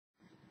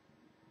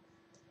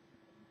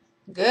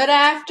Good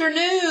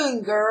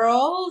afternoon,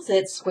 girls.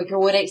 It's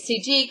Squeakerwood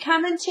HCG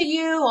coming to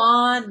you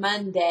on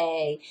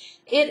Monday.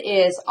 It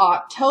is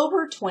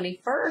October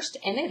 21st,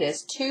 and it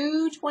is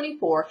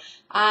 2:24.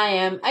 I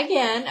am,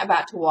 again,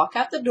 about to walk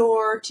out the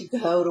door to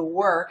go to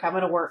work. I'm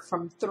going to work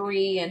from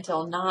 3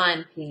 until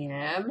 9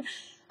 p.m.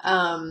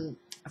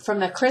 From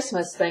the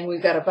Christmas thing,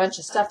 we've got a bunch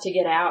of stuff to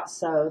get out,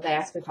 so they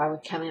asked me if I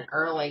would come in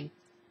early.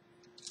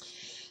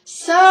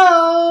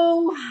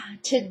 So,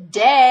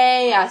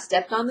 today I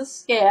stepped on the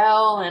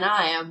scale and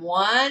I am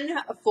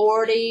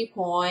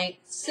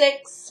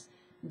 140.6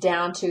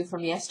 down 2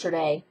 from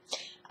yesterday.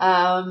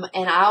 And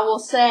I will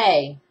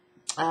say,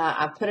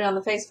 I put it on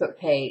the Facebook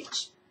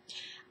page.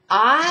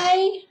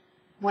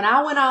 When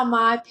I went on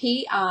my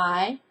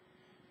PI,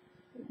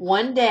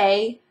 one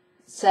day,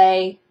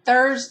 say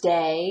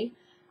Thursday,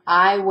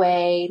 I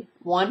weighed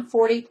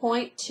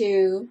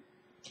 140.2.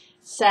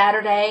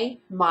 Saturday,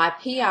 my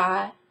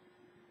PI,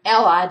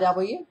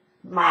 LIW,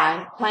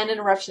 my planned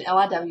interruption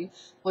LIW,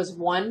 was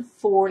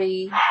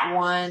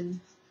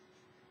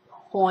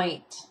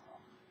 141.8,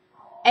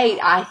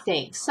 I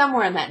think,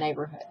 somewhere in that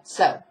neighborhood.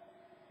 So,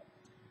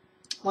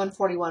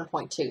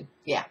 141.2,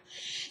 yeah.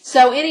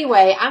 So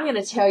anyway, I'm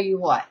going to tell you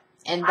what,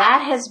 and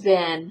that has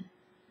been,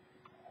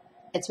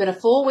 it's been a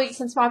full week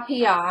since my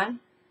PI.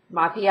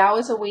 My PI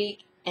was a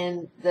week,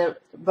 and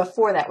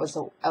before that was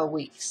a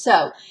week.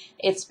 So,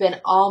 it's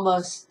been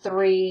almost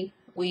 3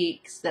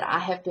 weeks that I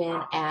have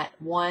been at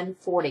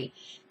 140.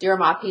 During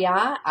my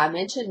PI, I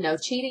mentioned no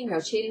cheating, no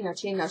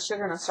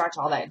sugar, no starch,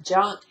 all that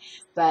junk,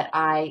 but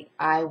I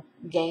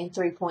gained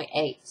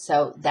 3.8.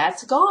 So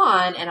that's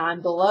gone, and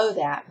I'm below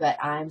that, but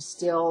I'm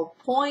still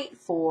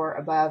 0.4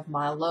 above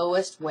my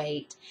lowest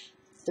weight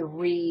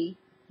 3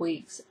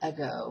 weeks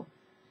ago.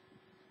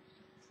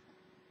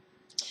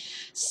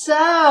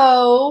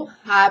 So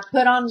I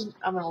put on,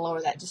 I'm going to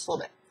lower that just a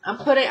little bit. I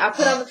put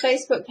on the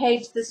Facebook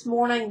page this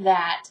morning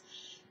that,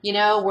 you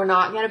know, we're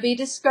not going to be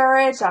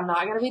discouraged. I'm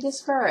not going to be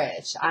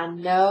discouraged. I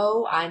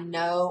know.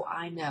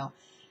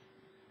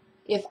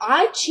 If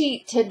I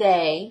cheat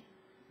today,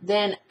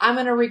 then I'm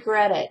going to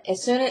regret it.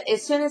 If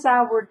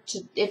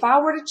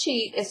I were to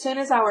cheat, as soon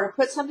as I were to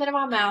put something in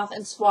my mouth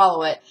and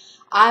swallow it,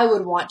 I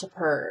would want to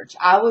purge.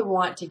 I would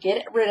want to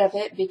get rid of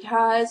it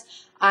because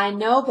I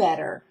know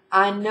better.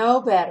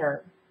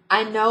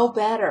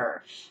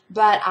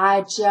 But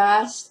I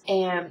just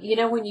am, you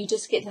know, when you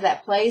just get to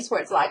that place where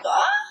it's like, oh,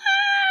 I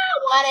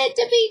want it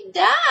to be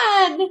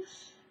done.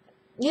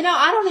 You know,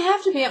 I don't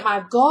have to be at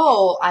my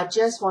goal. I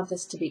just want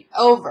this to be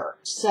over.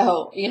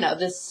 So, you know,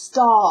 this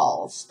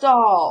stall.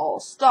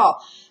 So,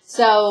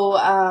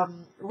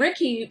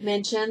 Ricky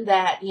mentioned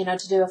that, you know,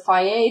 to do a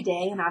Faye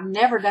day, and I've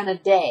never done a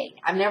day.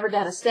 I've never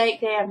done a steak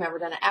day. I've never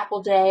done an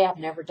apple day. I've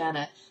never done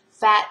a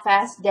fat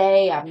fast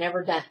day. I've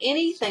never done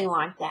anything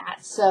like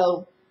that.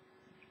 So,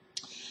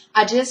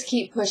 I just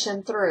keep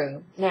pushing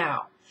through.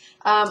 Now,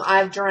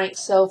 I've drank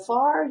so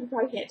far, you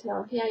probably can't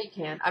tell. Yeah, you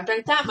can. I've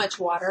drank that much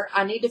water.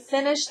 I need to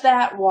finish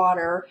that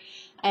water,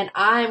 and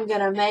I'm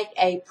going to make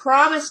a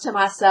promise to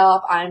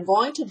myself. I'm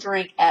going to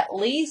drink at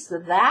least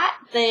that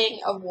thing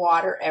of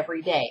water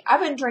every day.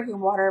 I've been drinking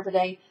water every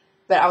day,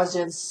 but I was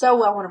doing so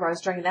well whenever I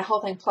was drinking that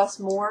whole thing plus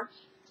more.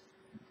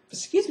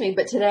 Excuse me,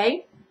 but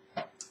today,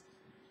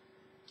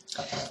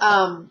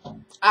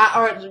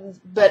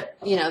 but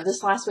you know,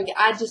 this last week,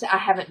 I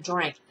haven't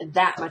drank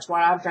that much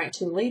water. I've drank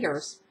 2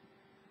 liters.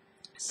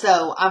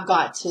 So I've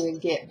got to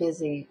get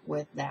busy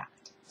with that.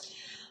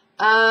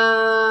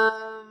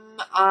 I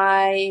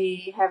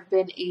have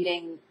been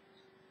eating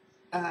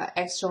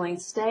extra lean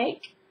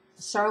steak,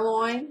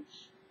 sirloin.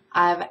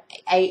 I've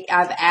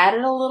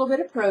added a little bit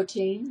of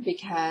protein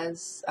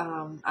because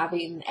I've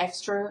eaten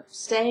extra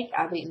steak.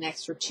 I've eaten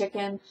extra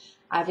chicken.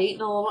 I've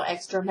eaten a little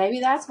extra. Maybe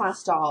that's my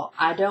stall.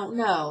 I don't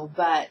know,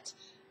 but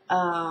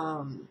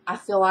I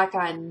feel like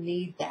I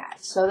need that.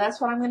 So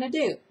that's what I'm going to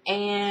do.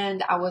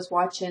 And I was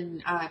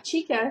watching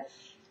Chica,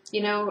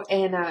 you know,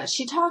 and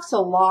she talks a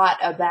lot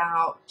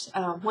about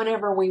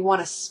whenever we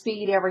want to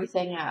speed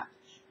everything up.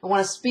 I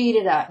want to speed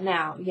it up.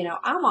 Now, you know,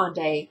 I've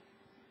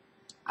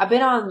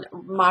been on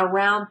my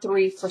round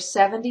 3 for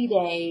 70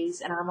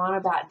 days, and I'm on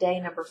about day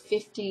number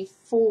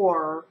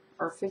 54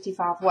 or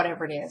 55,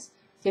 whatever it is,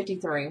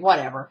 53,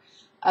 whatever,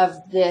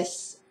 of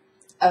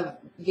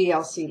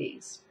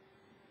VLCDs.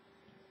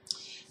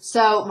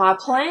 So my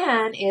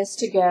plan is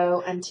to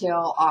go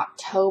until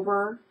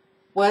October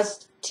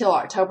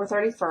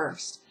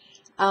 31st.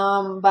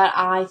 But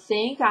I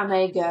think I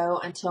may go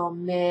until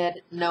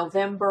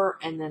mid-November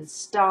and then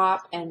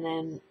stop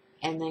and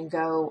then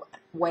go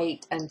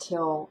wait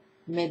until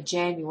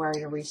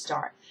mid-January to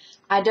restart.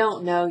 I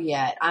don't know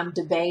yet. I'm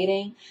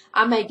debating.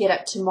 I may get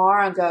up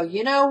tomorrow and go,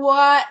 you know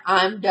what?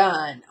 I'm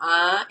done.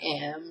 I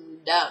am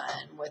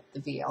done with the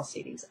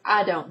VLCDs.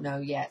 I don't know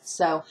yet.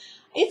 So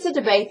it's a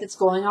debate that's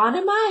going on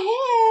in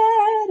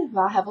my head.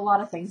 I have a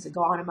lot of things that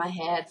go on in my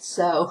head,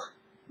 so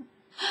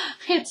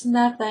it's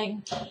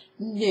nothing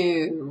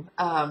new.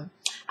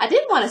 I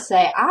did want to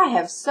say I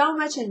have so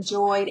much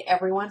enjoyed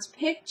everyone's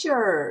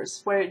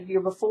pictures, where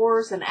your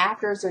befores and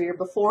afters or your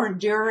before and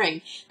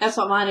during. That's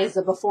what mine is,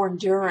 the before and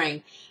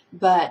during.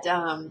 But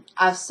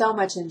I've so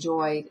much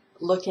enjoyed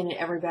looking at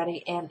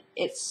everybody, and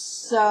it's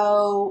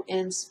so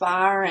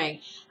inspiring.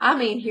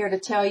 I'm here to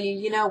tell you,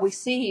 you know, we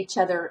see each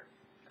other.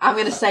 I'm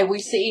going to say we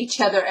see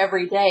each other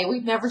every day.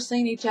 We've never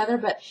seen each other,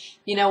 but,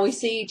 you know, we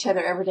see each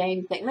other every day,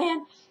 and you think,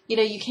 man, you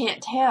know, you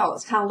can't tell.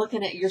 It's kind of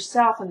looking at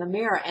yourself in the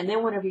mirror, and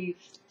then whenever you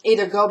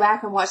either go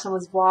back and watch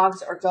someone's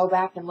vlogs or go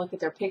back and look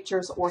at their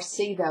pictures or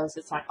see those,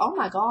 it's like, oh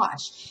my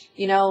gosh,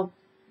 you know,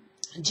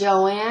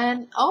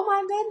 Joanne, oh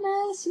my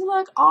goodness, you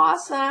look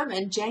awesome.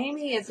 And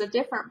Jamie is a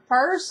different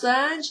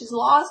person. She's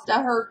lost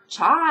her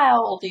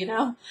child, you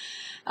know.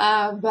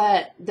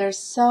 But there's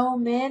so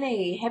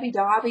many. Heavy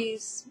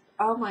Dobbies,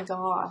 oh my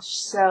gosh.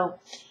 So,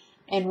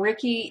 and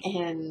Ricky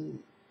and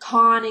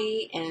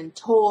Connie and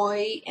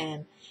Toy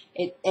and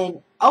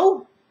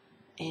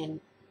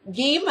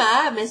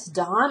Gima, Miss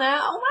Donna.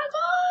 Oh my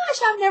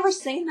gosh, I've never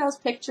seen those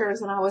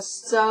pictures, and I was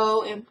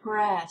so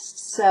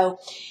impressed. So,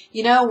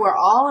 you know, we're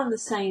all in the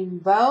same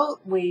boat.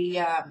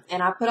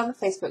 And I put on the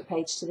Facebook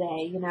page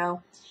today, you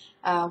know,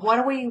 what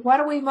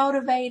are we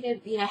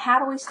motivated? You know, how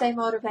do we stay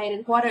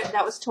motivated?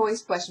 That was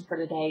Toy's question for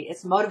today.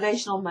 It's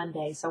Motivational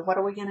Monday. So what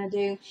are we going to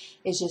do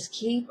is just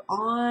keep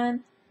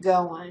on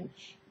going.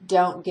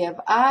 Don't give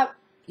up.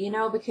 You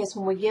know, because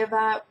when we give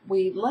up,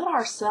 we let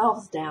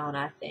ourselves down,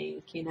 I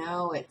think. You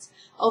know, it's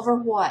over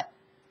what?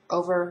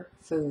 Over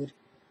food.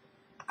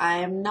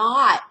 I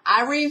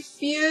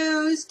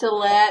refuse to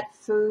let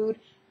food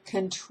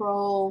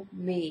control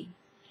me.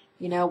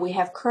 You know, we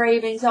have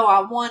cravings. Oh, I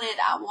want it,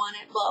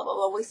 blah, blah,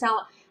 blah. We sound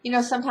like, you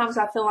know, sometimes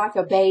I feel like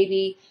a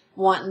baby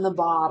wanting the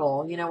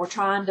bottle. You know, we're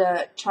trying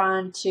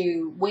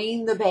to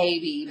wean the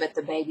baby, but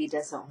the baby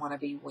doesn't want to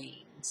be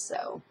weaned.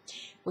 So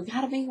we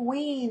got to be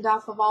weaned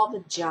off of all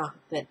the junk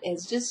that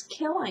is just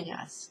killing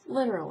us,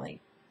 literally.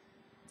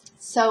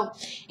 So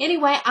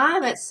anyway,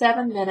 I'm at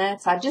 7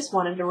 minutes. I just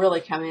wanted to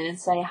really come in and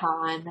say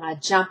hi, and then I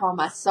jump on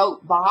my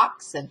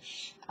soapbox. And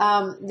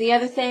the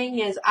other thing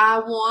is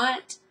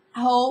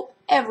hope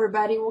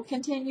everybody will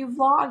continue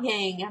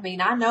vlogging. I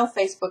mean, I know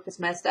Facebook is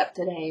messed up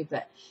today,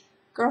 but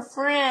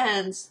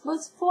girlfriends,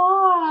 let's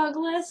vlog.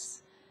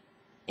 Let's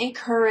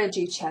encourage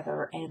each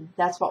other, and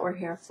that's what we're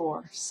here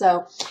for.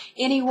 So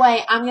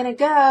anyway, I'm going to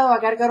go. I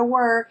got to go to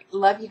work.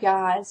 Love you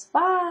guys.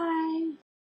 Bye.